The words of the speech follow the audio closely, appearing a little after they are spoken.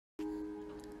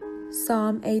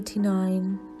Psalm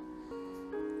 89.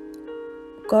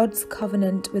 God's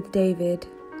covenant with David.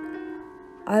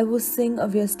 I will sing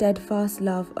of your steadfast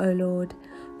love, O Lord,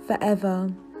 forever.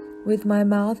 With my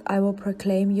mouth I will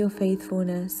proclaim your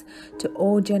faithfulness to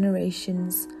all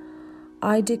generations.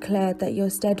 I declare that your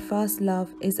steadfast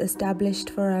love is established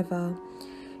forever.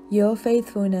 Your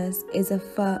faithfulness is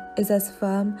as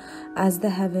firm as the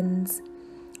heavens.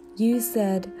 You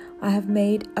said, I have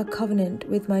made a covenant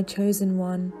with my chosen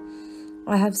one.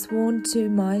 I have sworn to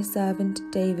my servant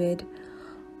David.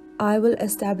 I will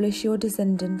establish your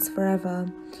descendants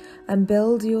forever and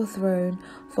build your throne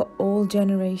for all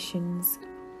generations.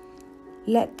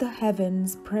 Let the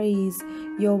heavens praise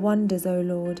your wonders, O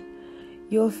Lord,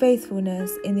 your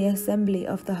faithfulness in the assembly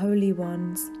of the holy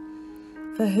ones.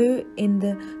 For who in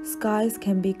the skies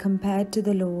can be compared to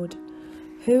the Lord?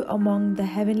 Who among the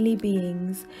heavenly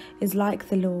beings is like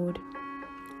the Lord?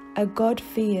 A God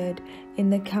feared in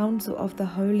the council of the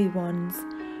holy ones,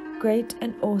 great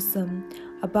and awesome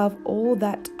above all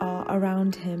that are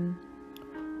around him.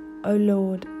 O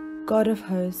Lord, God of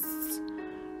hosts,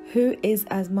 who is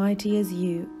as mighty as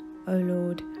you, O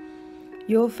Lord?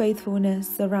 Your faithfulness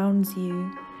surrounds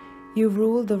you. You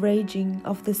rule the raging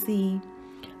of the sea.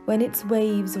 When its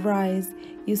waves rise,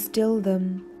 you still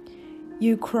them.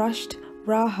 You crushed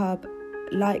Rahab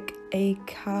like a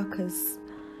carcass.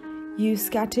 You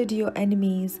scattered your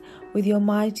enemies with your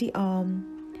mighty arm.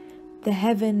 The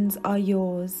heavens are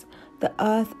yours, the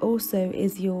earth also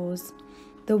is yours.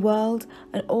 The world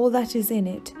and all that is in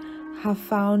it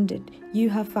you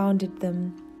have founded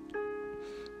them.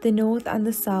 The north and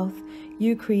the south,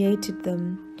 you created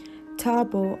them.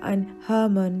 Tabor and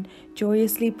Hermon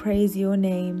joyously praise your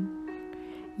name.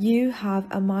 You have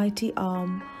a mighty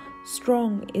arm,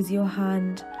 strong is your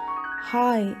hand,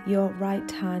 high your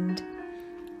right hand.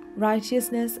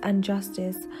 Righteousness and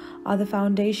justice are the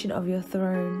foundation of your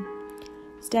throne.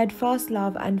 Steadfast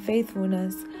love and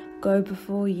faithfulness go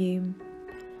before you.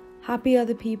 Happy are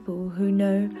the people who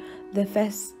know the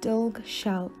festal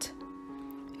shout,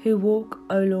 who walk,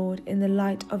 O Lord, in the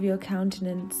light of your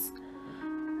countenance.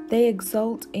 They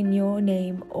exult in your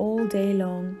name all day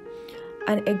long,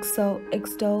 and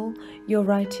extol your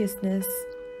righteousness,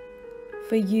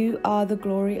 for you are the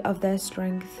glory of their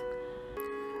strength.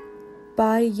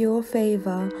 By your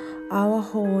favor our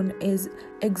horn is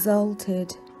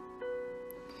exalted,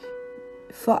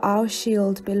 for our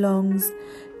shield belongs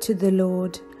to the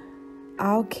Lord,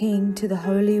 our King, to the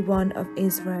Holy One of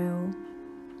Israel.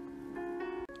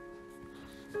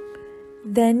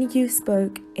 Then you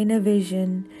spoke in a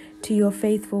vision to your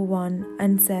faithful one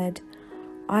and said,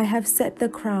 I have set the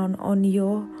crown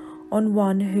on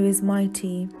one who is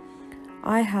mighty.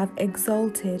 I have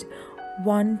exalted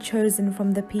one chosen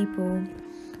from the people.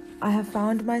 I have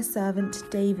found my servant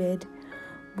David.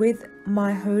 With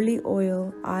my holy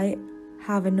oil I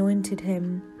have anointed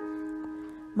him.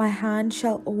 My hand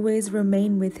shall always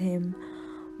remain with him.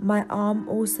 My arm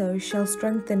also shall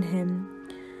strengthen him.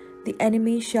 The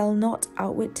enemy shall not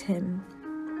outwit him.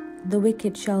 The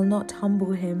wicked shall not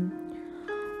humble him.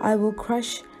 I will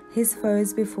crush his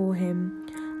foes before him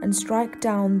and strike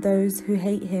down those who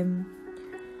hate him.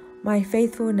 My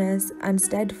faithfulness and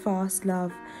steadfast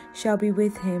love shall be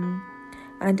with him,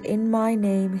 and in my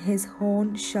name his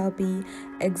horn shall be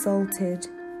exalted.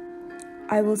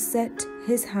 I will set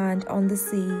his hand on the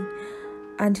sea,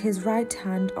 and his right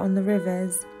hand on the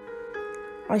rivers.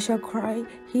 He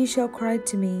shall cry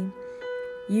to me,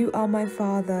 You are my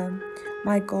Father,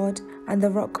 my God, and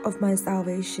the rock of my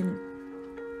salvation.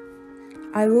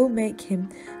 I will make him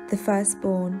the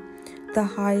firstborn, the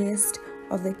highest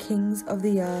of the kings of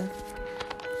the earth.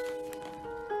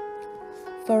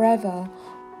 Forever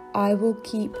I will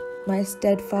keep my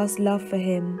steadfast love for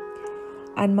him,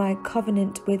 and my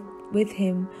covenant with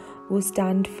him will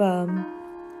stand firm.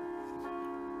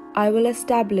 I will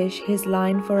establish his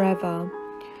line forever,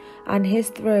 and his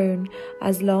throne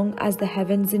as long as the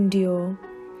heavens endure.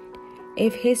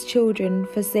 If his children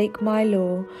forsake my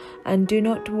law and do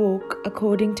not walk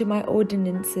according to my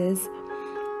ordinances,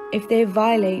 if they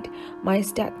violate my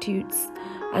statutes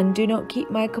and do not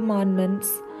keep my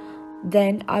commandments,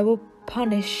 then I will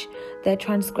punish their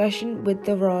transgression with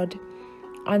the rod,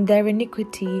 and their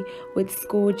iniquity with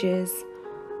scourges.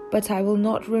 But I will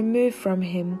not remove from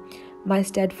him my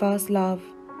steadfast love,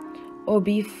 or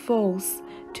be false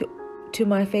to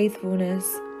my faithfulness.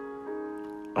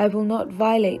 I will not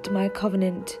violate my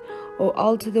covenant, or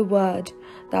alter the word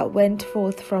that went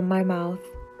forth from my mouth.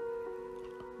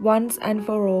 Once and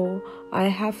for all I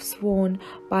have sworn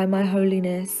by my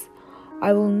holiness,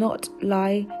 I will not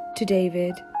lie to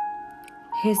David.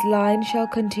 His line shall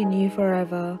continue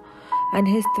forever, and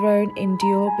his throne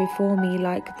endure before me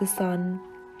like the sun.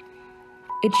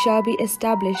 It shall be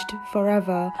established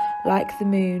forever like the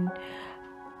moon,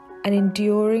 an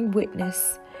enduring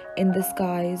witness in the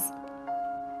skies.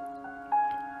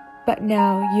 But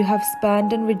now you have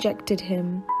spurned and rejected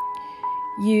him.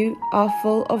 You are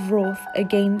full of wrath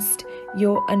against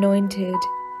your anointed.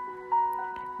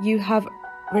 You have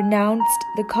renounced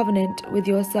the covenant with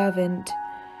your servant.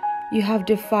 You have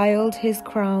defiled his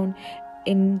crown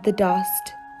in the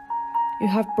dust. You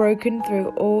have broken through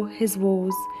all his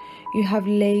walls. You have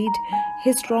laid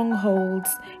his strongholds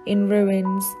in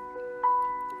ruins.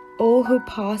 All who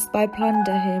pass by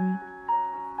plunder him.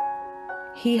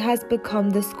 He has become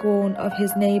the scorn of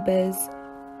his neighbors.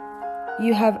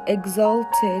 You have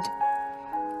exalted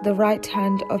the right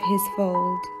hand of his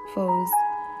foes.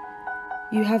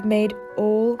 You have made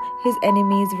all his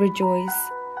enemies rejoice.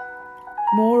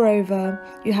 Moreover,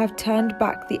 you have turned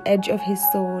back the edge of his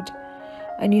sword,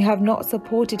 and you have not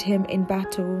supported him in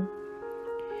battle.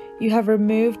 You have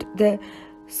removed the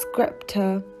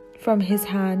scepter from his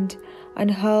hand,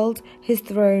 and hurled his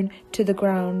throne to the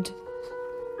ground.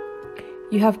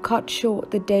 You have cut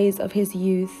short the days of his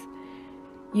youth.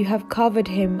 You have covered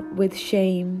him with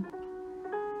shame.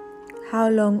 How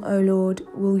long, O Lord,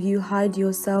 will you hide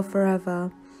yourself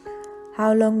forever?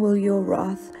 How long will your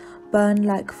wrath burn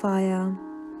like fire?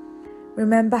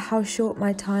 Remember how short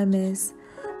my time is.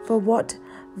 For what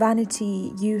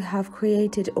vanity you have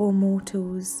created all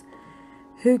mortals.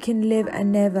 Who can live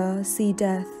and never see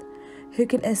death? Who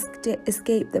can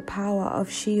escape the power of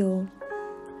Sheol?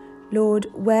 Lord,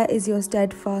 where is your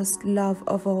steadfast love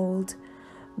of old,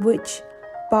 which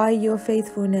by your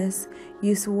faithfulness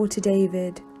you swore to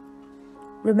David?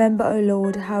 Remember, O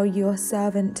Lord, how your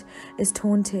servant is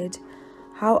taunted,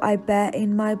 how I bear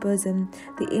in my bosom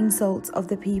the insults of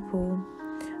the people,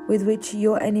 with which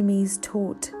your enemies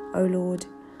taunt, O Lord,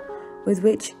 with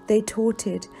which they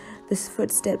taunted the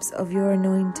footsteps of your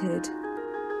anointed.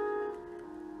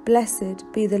 Blessed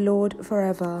be the Lord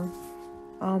forever.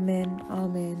 Amen.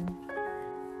 Amen.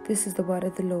 This is the word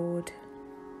of the Lord.